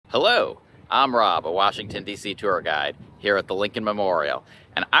Hello, I'm Rob, a Washington, D.C. tour guide here at the Lincoln Memorial,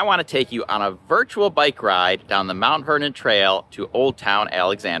 and I want to take you on a virtual bike ride down the Mount Vernon Trail to Old Town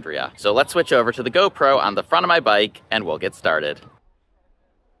Alexandria. So let's switch over to the GoPro on the front of my bike and we'll get started.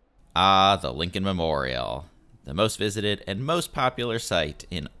 The Lincoln Memorial, the most visited and most popular site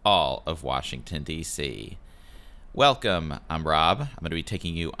in all of Washington, D.C. Welcome, I'm Rob. I'm going to be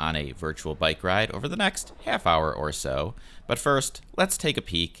taking you on a virtual bike ride over the next half hour or so. But first, let's take a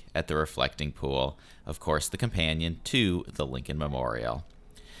peek at the reflecting pool, of course, the companion to the Lincoln Memorial.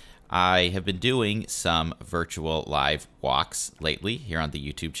 I have been doing some virtual live walks lately here on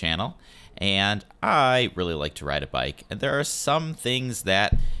the YouTube channel, and I really like to ride a bike, and there are some things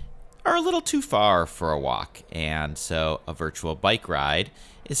that are a little too far for a walk, and so a virtual bike ride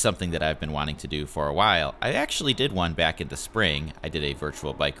is something that I've been wanting to do for a while. I actually did one back in the spring. I did a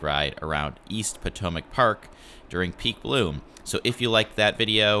virtual bike ride around East Potomac Park during peak bloom. So if you liked that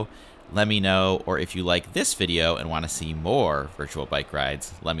video, let me know, or if you like this video and want to see more virtual bike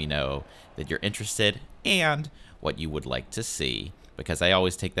rides, let me know that you're interested and what you would like to see, because I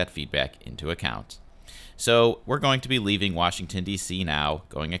always take that feedback into account. So we're going to be leaving Washington, D.C. now,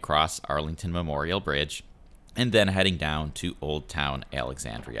 going across Arlington Memorial Bridge, and then heading down to Old Town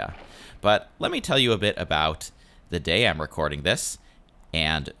Alexandria. But let me tell you a bit about the day I'm recording this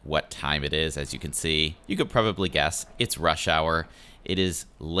and what time it is. As you can see, you could probably guess it's rush hour. It is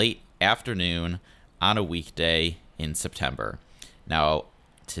late afternoon on a weekday in September. Now,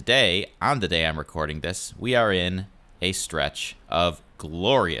 today, on the day I'm recording this, we are in a stretch of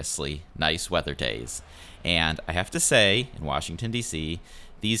gloriously nice weather days. And I have to say, in Washington, D.C.,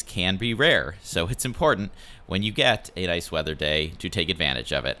 these can be rare, so it's important when you get a nice weather day to take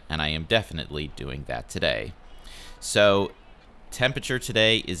advantage of it, and I am definitely doing that today. So, temperature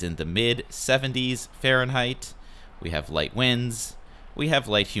today is in the mid-70s Fahrenheit. We have light winds. We have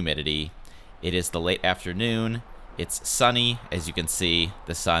light humidity. It is the late afternoon. It's sunny. As you can see,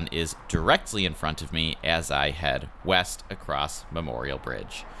 the sun is directly in front of me as I head west across Memorial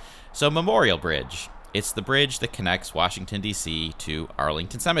Bridge. So, Memorial Bridge. It's the bridge that connects Washington, D.C. to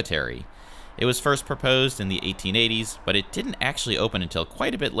Arlington Cemetery. It was first proposed in the 1880s, but it didn't actually open until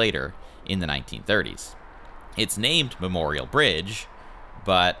quite a bit later in the 1930s. It's named Memorial Bridge,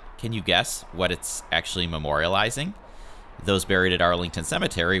 but can you guess what it's actually memorializing? Those buried at Arlington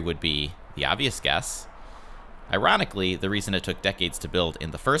Cemetery would be the obvious guess. Ironically, the reason it took decades to build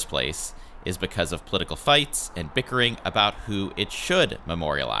in the first place is because of political fights and bickering about who it should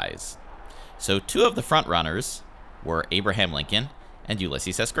memorialize. So two of the frontrunners were Abraham Lincoln and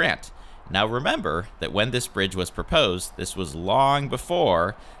Ulysses S. Grant. Now remember that when this bridge was proposed, this was long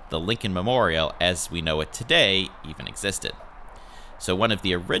before the Lincoln Memorial as we know it today even existed. So one of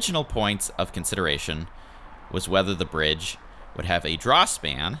the original points of consideration was whether the bridge would have a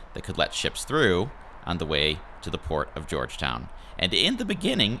drawspan that could let ships through on the way to the port of Georgetown. And in the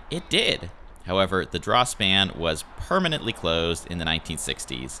beginning, it did. However, the drawspan was permanently closed in the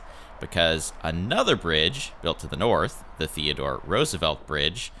 1960s because another bridge built to the north, the Theodore Roosevelt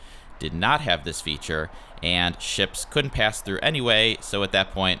Bridge, did not have this feature, and ships couldn't pass through anyway, so at that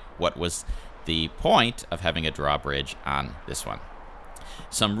point, what was the point of having a drawbridge on this one?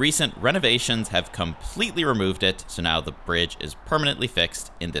 Some recent renovations have completely removed it, so now the bridge is permanently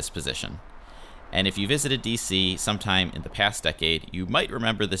fixed in this position. And if you visited DC sometime in the past decade, you might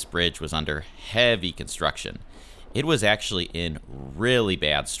remember this bridge was under heavy construction. It was actually in really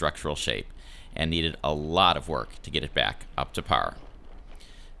bad structural shape and needed a lot of work to get it back up to par.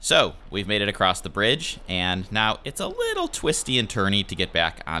 So we've made it across the bridge, and now it's a little twisty and turny to get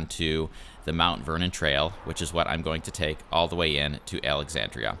back onto the Mount Vernon Trail, which is what I'm going to take all the way in to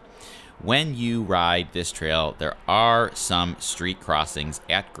Alexandria. When you ride this trail, there are some street crossings,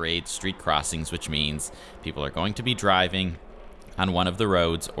 at-grade street crossings, which means people are going to be driving on one of the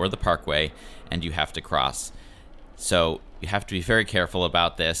roads or the Parkway, and you have to cross. So you have to be very careful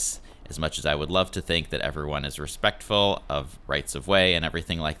about this. As much as I would love to think that everyone is respectful of rights of way and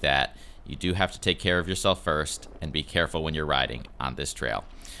everything like that, you do have to take care of yourself first and be careful when you're riding on this trail.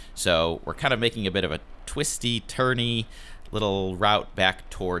 So we're kind of making a bit of a twisty, turny little route back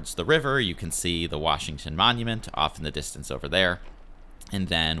towards the river. You can see the Washington Monument off in the distance over there. And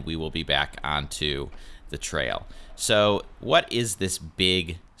then we will be back onto the trail. So what is this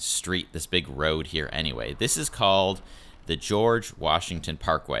big street, this big road here anyway? This is called the George Washington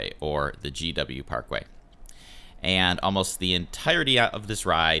Parkway, or the GW Parkway. And almost the entirety of this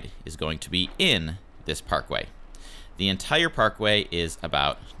ride is going to be in this parkway. The entire parkway is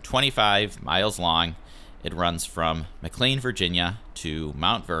about 25 miles long. It runs from McLean, Virginia to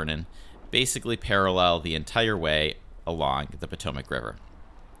Mount Vernon, basically parallel the entire way along the Potomac River.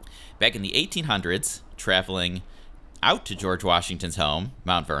 Back in the 1800s, traveling out to George Washington's home,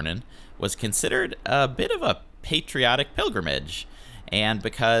 Mount Vernon, was considered a bit of a patriotic pilgrimage. And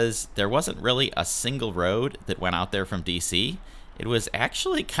because there wasn't really a single road that went out there from DC, it was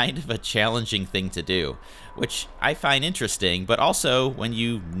actually kind of a challenging thing to do, which I find interesting, but also, when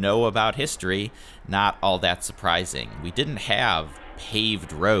you know about history, not all that surprising. We didn't have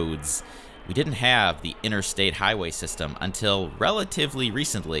paved roads. We didn't have the interstate highway system until relatively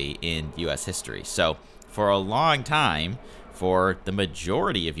recently in U.S. history. So for a long time, for the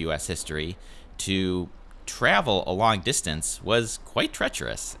majority of U.S. history, to travel a long distance was quite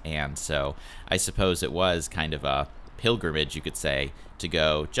treacherous. And so I suppose it was kind of a pilgrimage, you could say, to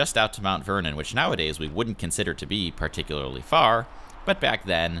go just out to Mount Vernon, which nowadays we wouldn't consider to be particularly far, but back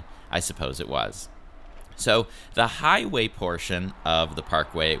then I suppose it was. So the highway portion of the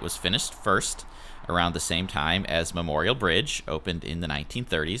Parkway was finished first around the same time as Memorial Bridge opened in the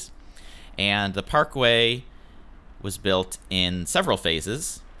 1930s, and the Parkway was built in several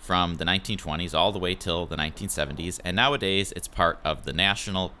phases from the 1920s all the way till the 1970s, and nowadays it's part of the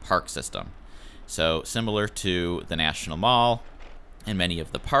National Park System. So similar to the National Mall and many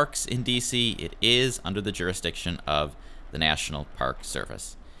of the parks in DC, it is under the jurisdiction of the National Park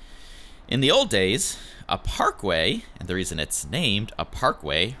Service. In the old days, a parkway, and the reason it's named a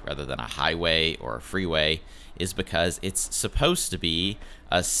parkway rather than a highway or a freeway, is because it's supposed to be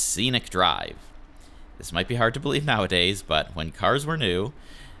a scenic drive. This might be hard to believe nowadays, but when cars were new,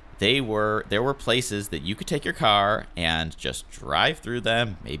 there were places that you could take your car and just drive through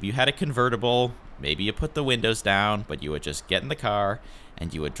them. Maybe you had a convertible, maybe you put the windows down, but you would just get in the car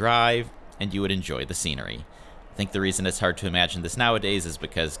and you would drive and you would enjoy the scenery. I think the reason it's hard to imagine this nowadays is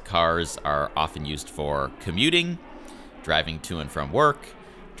because cars are often used for commuting, driving to and from work,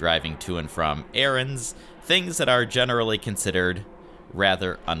 driving to and from errands, things that are generally considered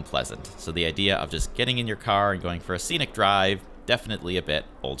rather unpleasant. So the idea of just getting in your car and going for a scenic drive, definitely a bit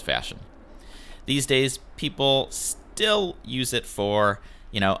old-fashioned. These days, people still use it for,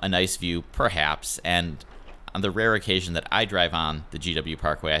 a nice view, perhaps, and on the rare occasion that I drive on the GW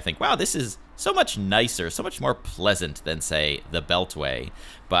Parkway, I think, wow, this is so much nicer, so much more pleasant than, say, the Beltway.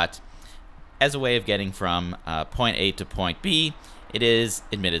 But as a way of getting from point A to point B, it is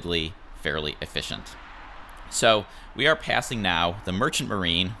admittedly fairly efficient. So we are passing now the Merchant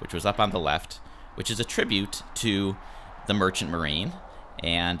Marine, which was up on the left, which is a tribute to the Merchant Marine,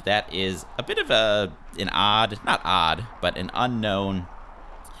 and that is a bit of an unknown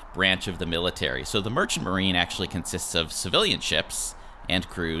branch of the military. So the Merchant Marine actually consists of civilian ships and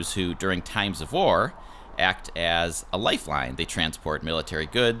crews who, during times of war, act as a lifeline. They transport military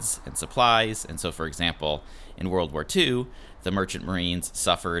goods and supplies, and so, for example, in World War II, the Merchant Marines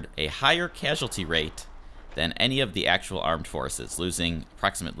suffered a higher casualty rate than any of the actual armed forces, losing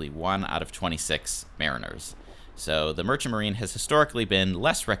approximately 1 out of 26 mariners. So the Merchant Marine has historically been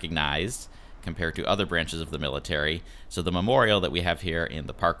less recognized compared to other branches of the military, so the memorial that we have here in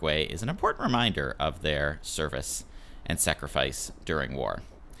the Parkway is an important reminder of their service and sacrifice during war.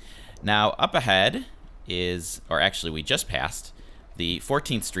 Now, up ahead we just passed the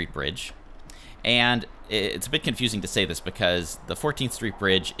 14th Street Bridge, and it's a bit confusing to say this because the 14th Street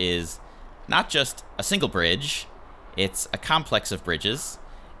Bridge is not just a single bridge, it's a complex of bridges.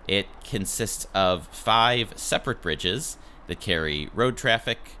 It consists of 5 separate bridges that carry road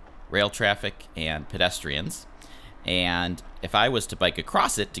traffic, rail traffic, and pedestrians. And if I was to bike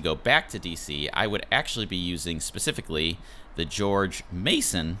across it to go back to DC, I would actually be using specifically the George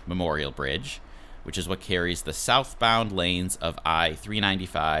Mason Memorial Bridge, which is what carries the southbound lanes of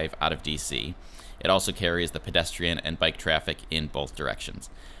I-395 out of DC. It also carries the pedestrian and bike traffic in both directions.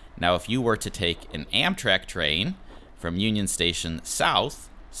 Now, if you were to take an Amtrak train from Union Station south,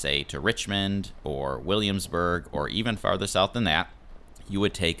 say to Richmond or Williamsburg or even farther south than that, you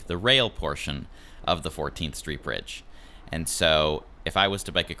would take the rail portion of the 14th Street Bridge. And so if I was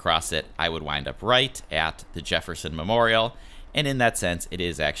to bike across it, I would wind up right at the Jefferson Memorial, and in that sense, it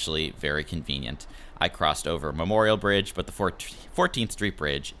is actually very convenient. I crossed over Memorial Bridge, but the 14th Street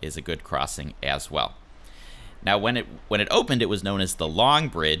Bridge is a good crossing as well. Now, when it opened, it was known as the Long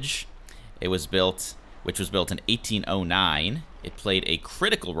Bridge. Which was built in 1809. It played a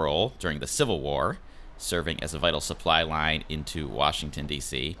critical role during the Civil War, serving as a vital supply line into Washington,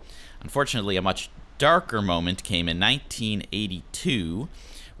 D.C. Unfortunately, a much darker moment came in 1982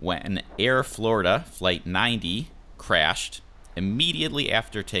 when Air Florida Flight 90 crashed immediately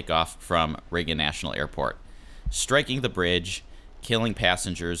after takeoff from Reagan National Airport, striking the bridge, killing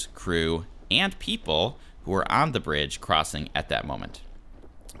passengers, crew, and people who were on the bridge crossing at that moment.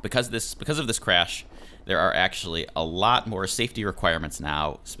 Because of this crash, there are actually a lot more safety requirements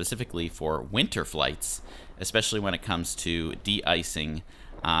now, specifically for winter flights, especially when it comes to de-icing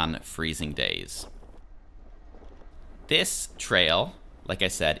on freezing days. This trail, like I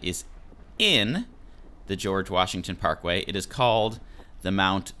said, is in the George Washington Parkway. It is called the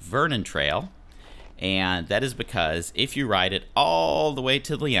Mount Vernon Trail, and that is because if you ride it all the way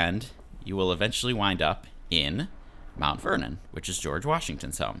to the end, you will eventually wind up in Mount Vernon, which is George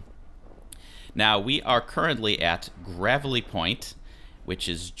Washington's home. Now, we are currently at Gravelly Point, which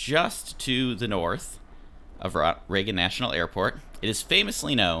is just to the north of Reagan National Airport. It is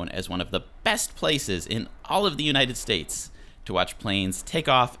famously known as one of the best places in all of the United States to watch planes take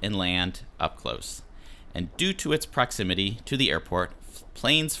off and land up close. And due to its proximity to the airport,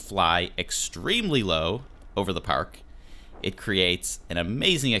 planes fly extremely low over the park. It creates an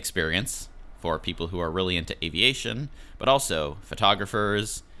amazing experience for people who are really into aviation, but also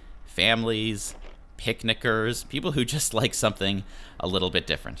photographers, families, picnickers, people who just like something a little bit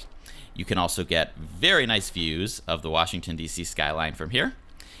different. You can also get very nice views of the Washington, D.C. skyline from here,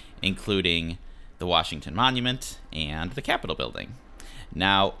 including the Washington Monument and the Capitol Building.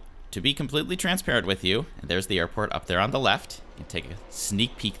 Now, to be completely transparent with you, there's the airport up there on the left. You can take a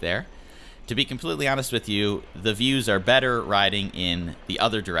sneak peek there. To be completely honest with you, the views are better riding in the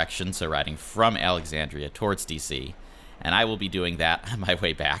other direction, so riding from Alexandria towards D.C., and I will be doing that on my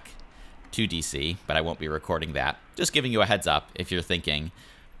way back to D.C., but I won't be recording that. Just giving you a heads up if you're thinking,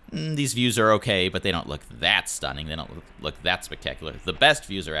 these views are okay, but they don't look that stunning. They don't look that spectacular. The best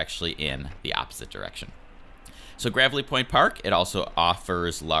views are actually in the opposite direction. So Gravelly Point Park, it also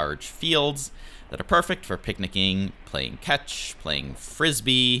offers large fields that are perfect for picnicking, playing catch, playing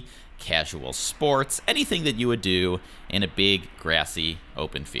frisbee, casual sports, anything that you would do in a big, grassy,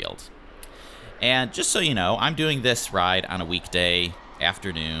 open field. And just so you know, I'm doing this ride on a weekday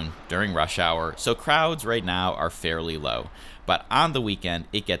afternoon during rush hour, so crowds right now are fairly low. But on the weekend,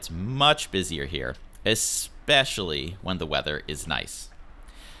 it gets much busier here, especially when the weather is nice.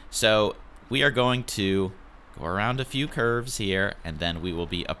 So we are going to go around a few curves here, and then we will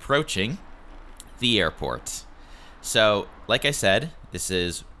be approaching the airport. So, like I said, this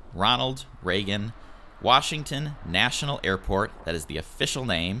is Ronald Reagan Washington National Airport. That is the official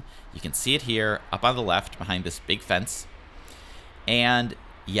name. You can see it here up on the left behind this big fence. And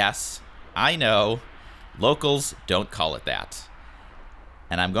yes, I know locals don't call it that.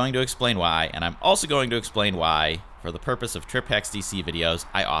 And I'm going to explain why, and I'm also going to explain why, for the purpose of Trip Hacks DC videos,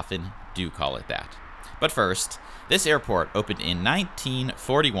 I often do call it that. But first, this airport opened in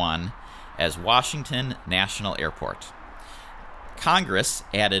 1941 as Washington National Airport. Congress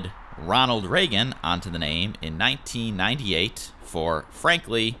added Ronald Reagan onto the name in 1998 for,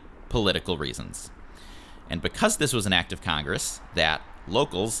 frankly, political reasons. And because this was an act of Congress that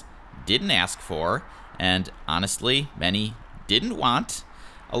locals didn't ask for, and honestly, many didn't want,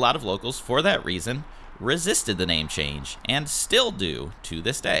 a lot of locals, for that reason, resisted the name change, and still do to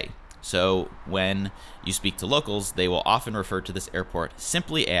this day. So when you speak to locals, they will often refer to this airport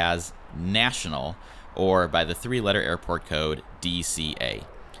simply as National, or by the three-letter airport code DCA.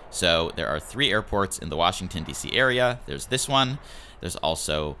 So there are 3 airports in the Washington, D.C. area. There's this one. There's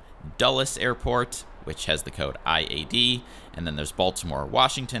also Dulles Airport, which has the code IAD, and then there's Baltimore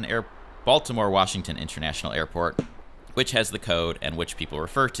Washington International Airport, which has the code and which people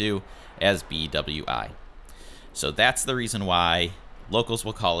refer to as BWI. So that's the reason why locals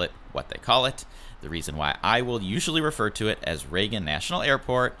will call it what they call it. The reason why I will usually refer to it as Reagan National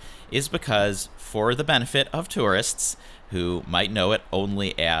Airport is because, for the benefit of tourists who might know it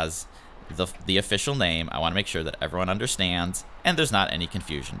only as the official name, I want to make sure that everyone understands and there's not any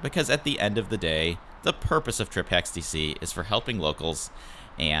confusion, because at the end of the day, the purpose of Trip Hacks DC is for helping locals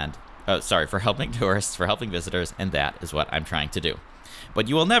and for helping tourists, for helping visitors, and that is what I'm trying to do. But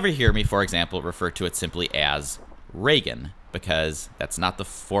you will never hear me, for example, refer to it simply as Reagan, because that's not the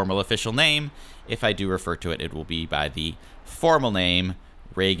formal official name. If I do refer to it, it will be by the formal name,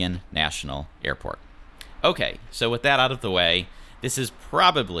 Reagan National Airport. Okay, so with that out of the way, this is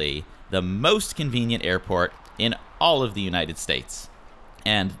probably the most convenient airport in all of the United States.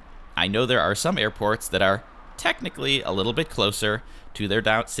 And I know there are some airports that are technically a little bit closer to their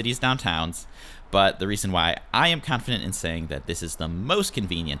cities' downtowns, but the reason why I am confident in saying that this is the most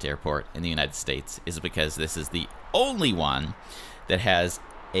convenient airport in the United States is because this is the only one that has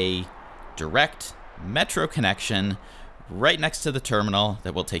a direct metro connection right next to the terminal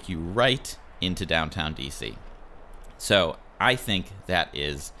that will take you right into downtown DC. So I think that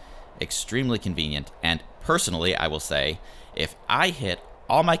is extremely convenient, and personally, I will say, if I hit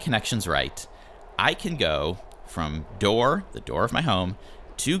all my connections right, I can go from the door of my home,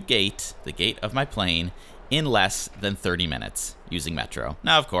 to the gate of my plane, in less than 30 minutes using Metro.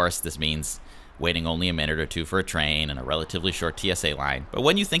 Now, of course, this means waiting only a minute or two for a train and a relatively short TSA line. But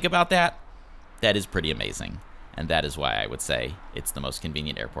when you think about that, that is pretty amazing. And that is why I would say it's the most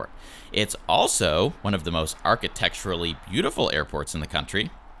convenient airport. It's also one of the most architecturally beautiful airports in the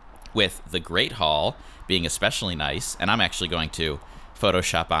country, with the Great Hall being especially nice. And I'm actually going to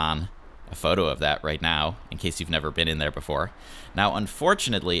Photoshop on a photo of that right now, in case you've never been in there before. Now,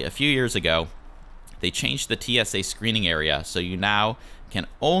 unfortunately, a few years ago, they changed the TSA screening area, so you now can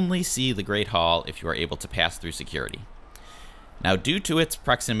only see the Great Hall if you are able to pass through security. Now, due to its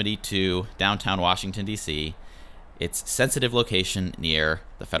proximity to downtown Washington, D.C., its sensitive location near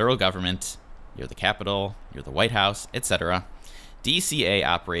the federal government, near the Capitol, near the White House, etc., DCA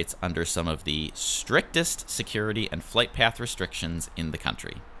operates under some of the strictest security and flight path restrictions in the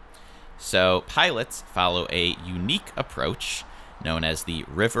country. So pilots follow a unique approach known as the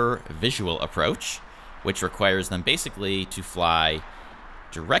river visual approach, which requires them basically to fly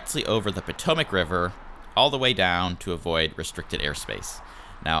directly over the Potomac River all the way down to avoid restricted airspace.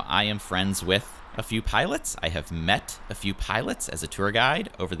 Now, I am friends with a few pilots. I have met a few pilots as a tour guide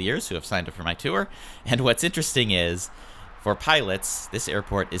over the years who have signed up for my tour. And what's interesting is, for pilots, this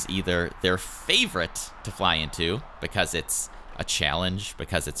airport is either their favorite to fly into because it's a challenge,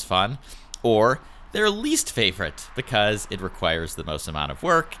 because it's fun, or their least favorite because it requires the most amount of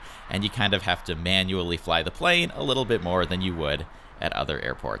work and you kind of have to manually fly the plane a little bit more than you would at other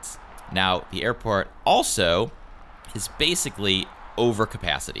airports. Now, the airport also is basically over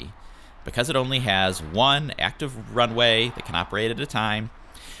capacity. Because it only has one active runway that can operate at a time.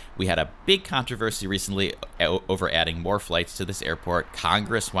 We had a big controversy recently over adding more flights to this airport.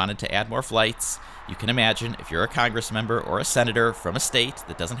 Congress wanted to add more flights. You can imagine, if you're a Congress member or a senator from a state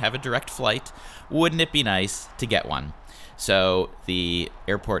that doesn't have a direct flight, wouldn't it be nice to get one? So the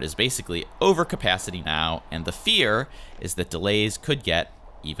airport is basically over capacity now, and the fear is that delays could get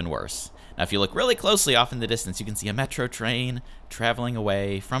even worse. Now, if you look really closely off in the distance, you can see a Metro train traveling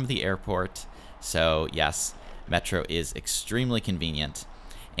away from the airport. So yes, Metro is extremely convenient.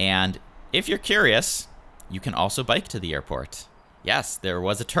 And if you're curious, you can also bike to the airport. Yes, there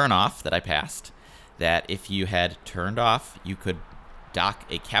was a turnoff that I passed that if you had turned off, you could dock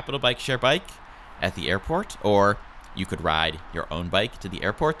a Capital Bike Share bike at the airport, or you could ride your own bike to the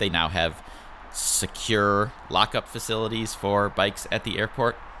airport. They now have secure lockup facilities for bikes at the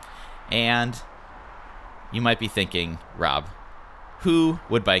airport. And you might be thinking, Rob, who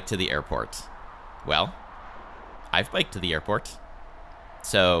would bike to the airport? Well, I've biked to the airport.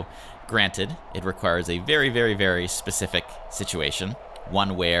 So, granted, it requires a very, very, very specific situation,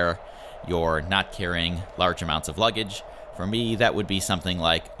 one where you're not carrying large amounts of luggage. For me, that would be something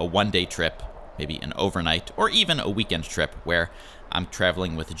like a one-day trip, maybe an overnight, or even a weekend trip where I'm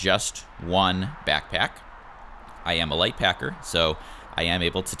traveling with just one backpack. I am a light packer, so I am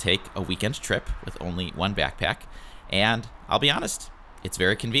able to take a weekend trip with only one backpack, and I'll be honest, it's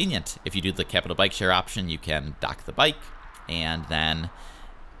very convenient. If you do the Capital Bike Share option, you can dock the bike, and then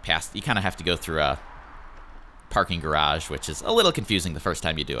you kind of have to go through a parking garage, which is a little confusing the first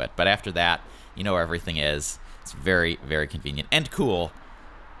time you do it, but after that, you know where everything is. It's very, very convenient and cool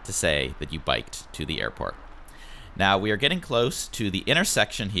to say that you biked to the airport. Now, we are getting close to the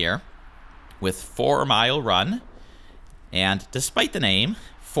intersection here with 4 Mile Run. And despite the name,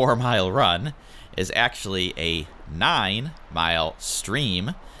 4 Mile Run is actually a 9-mile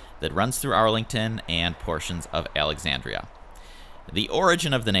stream that runs through Arlington and portions of Alexandria. The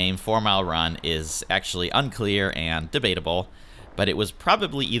origin of the name 4 Mile Run is actually unclear and debatable, but it was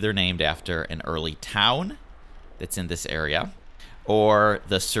probably either named after an early town that's in this area, or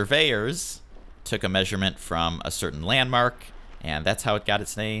the surveyors took a measurement from a certain landmark, and that's how it got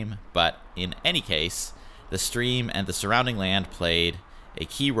its name. But in any case, the stream and the surrounding land played a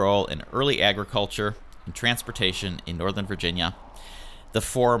key role in early agriculture and transportation in Northern Virginia. The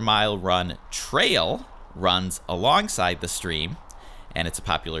 4 Mile Run Trail runs alongside the stream, and it's a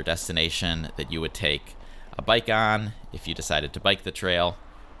popular destination that you would take a bike on if you decided to bike the trail,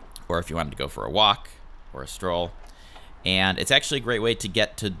 or if you wanted to go for a walk or a stroll. And it's actually a great way to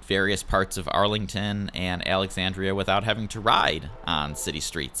get to various parts of Arlington and Alexandria without having to ride on city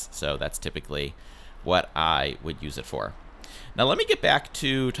streets. So that's typically what I would use it for. Now let me get back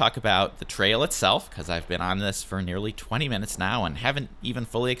to talk about the trail itself, because I've been on this for nearly 20 minutes now and haven't even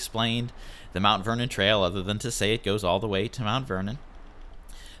fully explained the Mount Vernon Trail other than to say it goes all the way to Mount Vernon.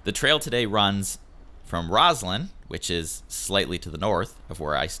 The trail today runs from Roslyn, which is slightly to the north of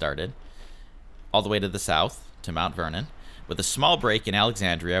where I started, all the way to the south to Mount Vernon, with a small break in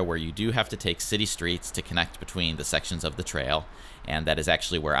Alexandria where you do have to take city streets to connect between the sections of the trail. And that is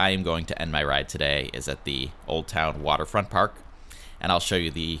actually where I am going to end my ride today, is at the Old Town Waterfront Park. And I'll show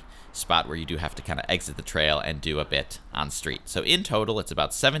you the spot where you do have to kind of exit the trail and do a bit on street. So in total, it's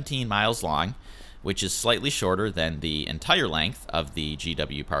about 17 miles long, which is slightly shorter than the entire length of the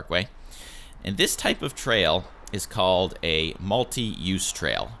GW Parkway. And this type of trail is called a multi-use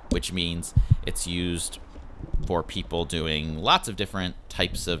trail, which means it's used for people doing lots of different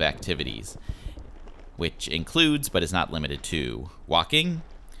types of activities, which includes, but is not limited to, walking,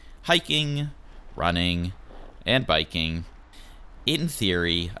 hiking, running, and biking. In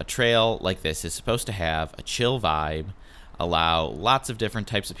theory, a trail like this is supposed to have a chill vibe, allow lots of different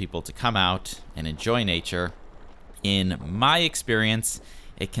types of people to come out and enjoy nature. In my experience,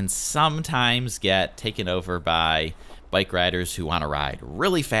 it can sometimes get taken over by bike riders who want to ride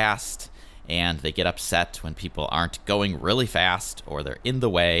really fast, and they get upset when people aren't going really fast or they're in the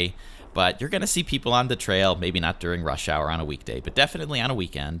way. But you're going to see people on the trail, maybe not during rush hour on a weekday, but definitely on a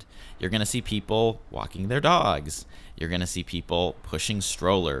weekend. You're going to see people walking their dogs. You're going to see people pushing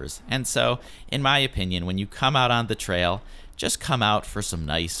strollers. And so, in my opinion, when you come out on the trail, just come out for some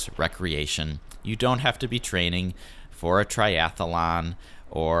nice recreation. You don't have to be training for a triathlon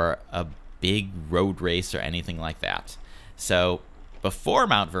or a big road race or anything like that. So, before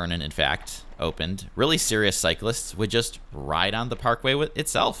Mount Vernon, in fact, opened, really serious cyclists would just ride on the Parkway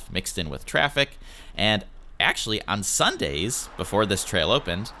itself, mixed in with traffic. And actually, on Sundays, before this trail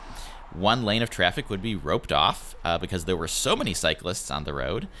opened, one lane of traffic would be roped off because there were so many cyclists on the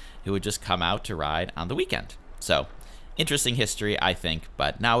road who would just come out to ride on the weekend. So, interesting history, I think.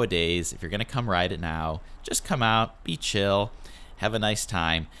 But nowadays, if you're going to come ride it now, just come out, be chill, have a nice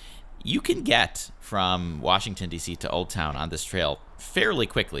time. You can get from Washington, D.C. to Old Town on this trail fairly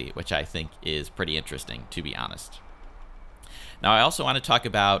quickly, which I think is pretty interesting, to be honest. Now, I also want to talk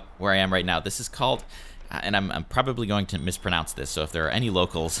about where I am right now. This is called, and I'm probably going to mispronounce this, so if there are any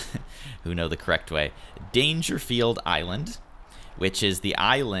locals who know the correct way, Daingerfield Island, which is the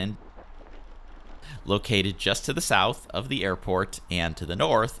island located just to the south of the airport and to the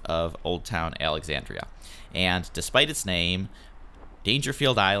north of Old Town Alexandria. And despite its name,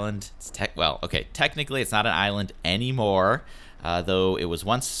 Daingerfield Island, technically it's not an island anymore, though it was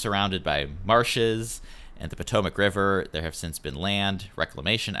once surrounded by marshes and the Potomac River. There have since been land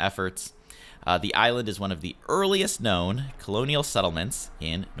reclamation efforts. The island is one of the earliest known colonial settlements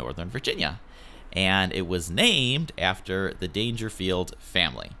in Northern Virginia, and it was named after the Daingerfield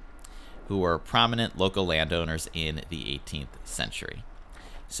family, who were prominent local landowners in the 18th century.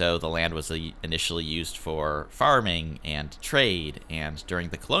 So the land was initially used for farming and trade, and during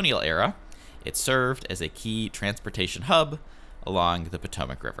the colonial era, it served as a key transportation hub along the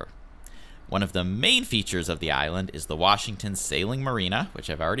Potomac River. One of the main features of the island is the Washington Sailing Marina, which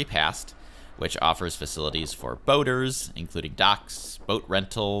I've already passed, which offers facilities for boaters, including docks, boat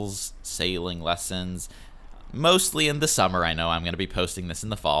rentals, sailing lessons, mostly in the summer. I know I'm going to be posting this in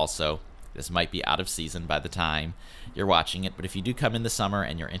the fall, so this might be out of season by the time you're watching it, but if you do come in the summer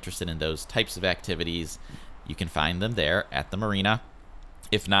and you're interested in those types of activities, you can find them there at the marina.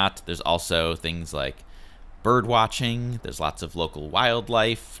 If not, there's also things like bird watching. There's lots of local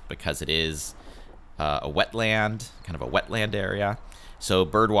wildlife because it is a wetland, kind of a wetland area. So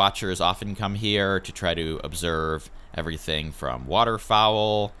bird watchers often come here to try to observe everything from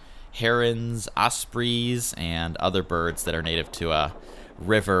waterfowl, herons, ospreys, and other birds that are native to a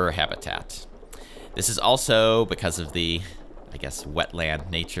river habitat. This is also because of the, wetland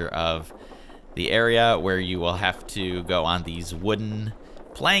nature of the area, where you will have to go on these wooden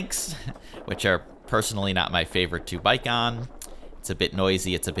planks, which are personally not my favorite to bike on. It's a bit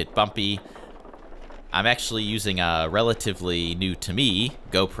noisy, it's a bit bumpy. I'm actually using a relatively new to me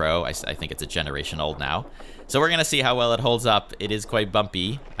GoPro. I think it's a generation old now. So we're going to see how well it holds up. It is quite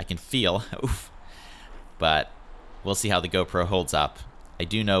bumpy. I can feel, oof. But we'll see how the GoPro holds up. I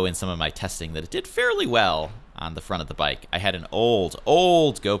do know in some of my testing that it did fairly well on the front of the bike. I had an old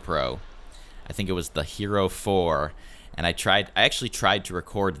GoPro. I think it was the Hero 4. And I actually tried to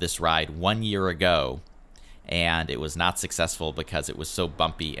record this ride 1 year ago, and it was not successful because it was so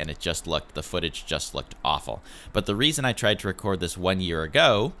bumpy and the footage just looked awful. But the reason I tried to record this 1 year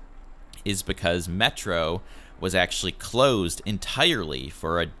ago is because Metro was actually closed entirely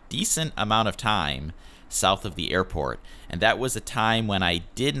for a decent amount of time south of the airport. And that was a time when I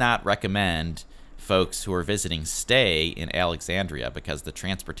did not recommend folks who are visiting stay in Alexandria because the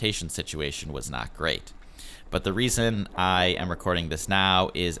transportation situation was not great. But the reason I am recording this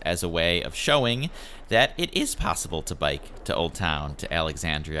now is as a way of showing that it is possible to bike to Old Town, to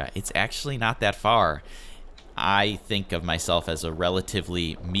Alexandria. It's actually not that far. I think of myself as a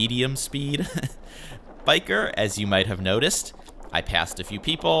relatively medium speed biker, as you might have noticed. I passed a few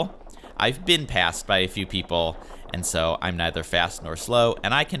people. I've been passed by a few people, and so I'm neither fast nor slow,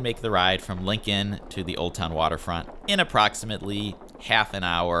 and I can make the ride from Lincoln to the Old Town Waterfront in approximately half an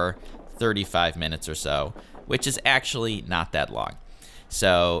hour, 35 minutes or so, which is actually not that long.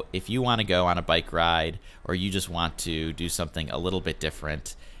 So if you want to go on a bike ride, or you just want to do something a little bit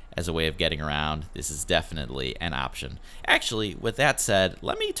different as a way of getting around, this is definitely an option. Actually, with that said,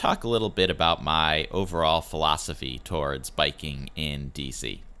 let me talk a little bit about my overall philosophy towards biking in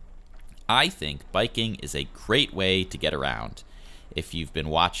DC. I think biking is a great way to get around. If you've been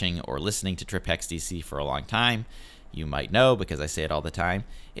watching or listening to TripX DC for a long time, you might know, because I say it all the time,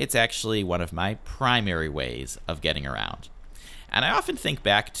 it's actually one of my primary ways of getting around. And I often think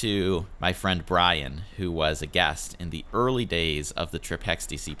back to my friend Brian, who was a guest in the early days of the TripX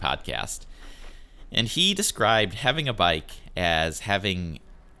DC podcast. And he described having a bike as having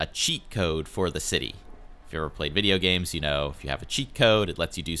a cheat code for the city. If you ever played video games, you know, if you have a cheat code, it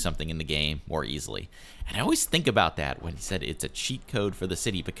lets you do something in the game more easily. And I always think about that when he said it's a cheat code for the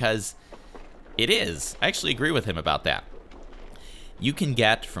city, because it is. I actually agree with him about that. You can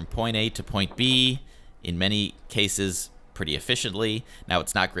get from point A to point B, in many cases, pretty efficiently. Now,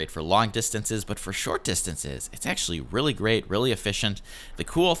 it's not great for long distances, but for short distances, it's actually really great, really efficient. The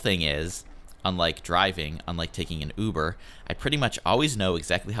cool thing is, unlike driving, unlike taking an Uber, I pretty much always know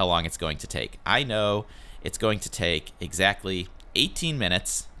exactly how long it's going to take. I know it's going to take exactly 18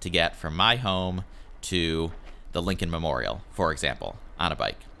 minutes to get from my home to the Lincoln Memorial, for example, on a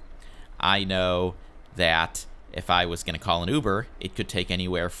bike. I know that if I was going to call an Uber, it could take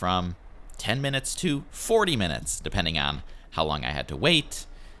anywhere from 10 minutes to 40 minutes, depending on how long I had to wait,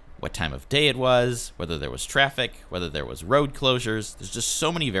 what time of day it was, whether there was traffic, whether there was road closures. There's just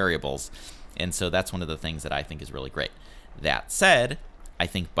so many variables. And so that's one of the things that I think is really great. That said, I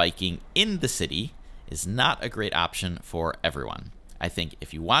think biking in the city is not a great option for everyone. I think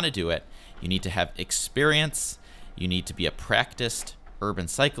if you want to do it, you need to have experience. You need to be a practiced urban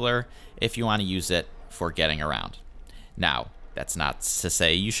cycler if you want to use it for getting around. Now, that's not to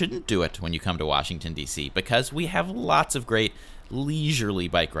say you shouldn't do it when you come to Washington, D.C., because we have lots of great leisurely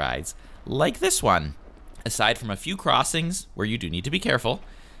bike rides like this one, aside from a few crossings where you do need to be careful.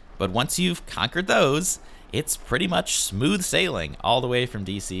 But once you've conquered those, it's pretty much smooth sailing all the way from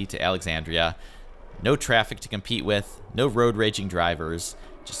D.C. to Alexandria. No traffic to compete with, no road raging drivers,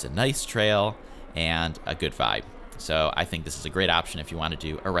 just a nice trail and a good vibe. So I think this is a great option if you want to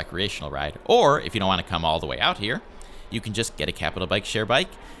do a recreational ride, or if you don't want to come all the way out here, you can just get a Capital Bike Share bike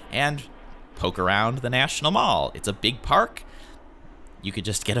and poke around the National Mall. It's a big park. You could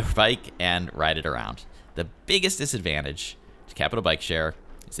just get a bike and ride it around. The biggest disadvantage to Capital Bike Share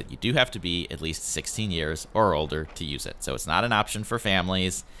is that you do have to be at least 16 years or older to use it. So it's not an option for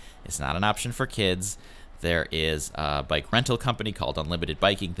families. It's not an option for kids. There is a bike rental company called Unlimited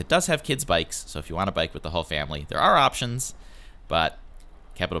Biking that does have kids' bikes. So if you want to bike with the whole family, there are options, but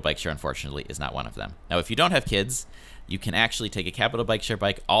Capital Bike Share, unfortunately, is not one of them. Now, if you don't have kids, you can actually take a Capital Bike Share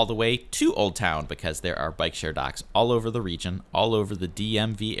bike all the way to Old Town, because there are bike share docks all over the region, all over the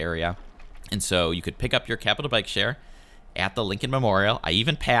DMV area. And so you could pick up your Capital Bike Share at the Lincoln Memorial. I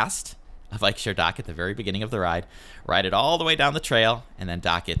even passed a bike share dock at the very beginning of the ride, ride it all the way down the trail, and then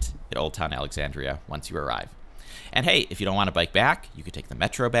dock it at Old Town Alexandria once you arrive. And hey, if you don't want to bike back, you could take the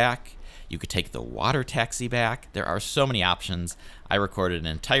metro back. You could take the water taxi back. There are so many options. I recorded an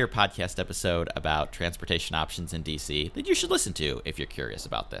entire podcast episode about transportation options in DC that you should listen to if you're curious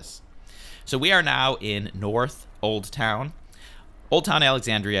about this. So we are now in North Old Town. Old Town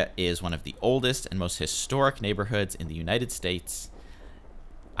Alexandria is one of the oldest and most historic neighborhoods in the United States.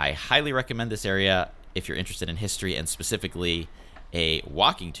 I highly recommend this area if you're interested in history, and specifically a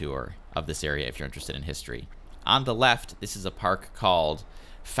walking tour of this area if you're interested in history. On the left, this is a park called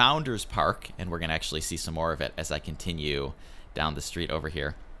Founders Park, and we're going to actually see some more of it as I continue down the street over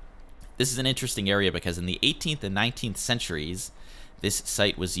here. This is an interesting area because in the 18th and 19th centuries, this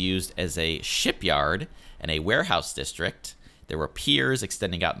site was used as a shipyard and a warehouse district. There were piers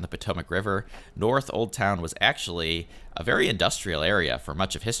extending out in the Potomac River. North Old Town was actually a very industrial area for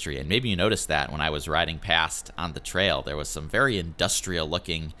much of history, and maybe you noticed that when I was riding past on the trail. There was some very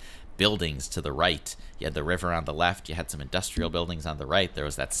industrial-looking buildings to the right. You had the river on the left. You had some industrial buildings on the right. There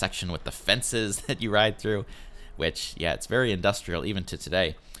was that section with the fences that you ride through, which, yeah, it's very industrial even to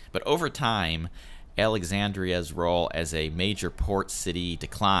today. But over time, Alexandria's role as a major port city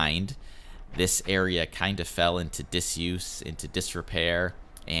declined. This area kind of fell into disuse, into disrepair,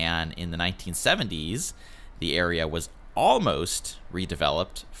 and in the 1970s, the area was almost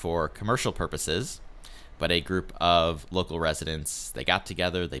redeveloped for commercial purposes. but a group of local residents, they got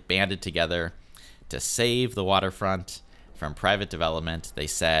together, they banded together to save the waterfront from private development. They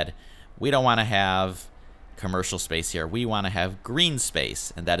said, we don't want to have commercial space here. We want to have green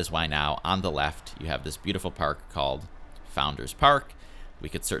space. And that is why now on the left, you have this beautiful park called Founders Park. We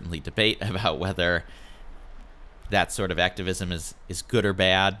could certainly debate about whether that sort of activism is good or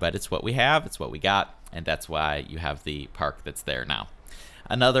bad, but it's what we have, it's what we got, and that's why you have the park that's there now.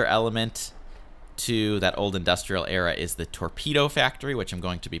 Another element to that old industrial era is the Torpedo Factory, which I'm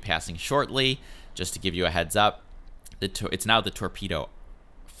going to be passing shortly. Just to give you a heads up, it's now the Torpedo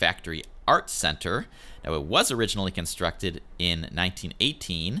Factory Art Center. Now, it was originally constructed in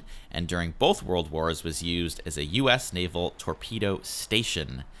 1918, and during both World Wars was used as a U.S. Naval torpedo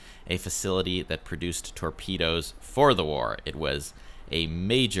station, a facility that produced torpedoes for the war. It was a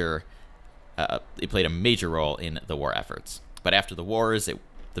major, it played a major role in the war efforts. But after the wars,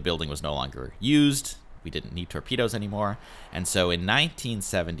 the building was no longer used. We didn't need torpedoes anymore. And so in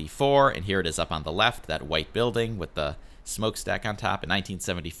 1974, and here it is up on the left, that white building with the smokestack on top. In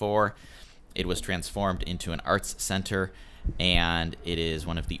 1974, it was transformed into an arts center, and it is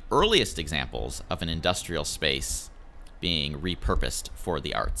one of the earliest examples of an industrial space being repurposed for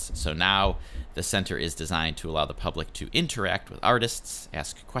the arts. So now the center is designed to allow the public to interact with artists,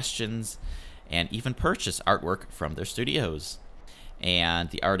 ask questions, and even purchase artwork from their studios. And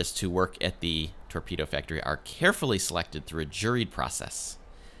the artists who work at the Torpedo Factory are carefully selected through a juried process.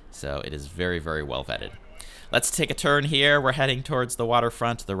 So it is very, very well vetted. Let's take a turn here. We're heading towards the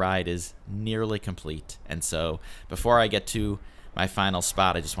waterfront. The ride is nearly complete. And so before I get to my final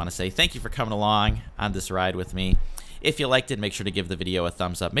spot, I just want to say thank you for coming along on this ride with me. If you liked it, make sure to give the video a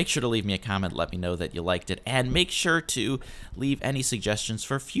thumbs up. Make sure to leave me a comment. Let me know that you liked it. And make sure to leave any suggestions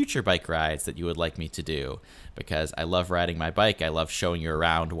for future bike rides that you would like me to do, because I love riding my bike. I love showing you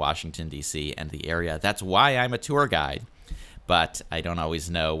around Washington, D.C. and the area. That's why I'm a tour guide. But I don't always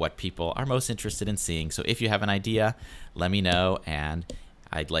know what people are most interested in seeing. So if you have an idea, let me know, and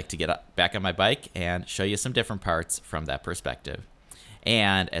I'd like to get back on my bike and show you some different parts from that perspective.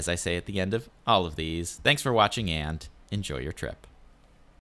 And as I say at the end of all of these, thanks for watching and enjoy your trip.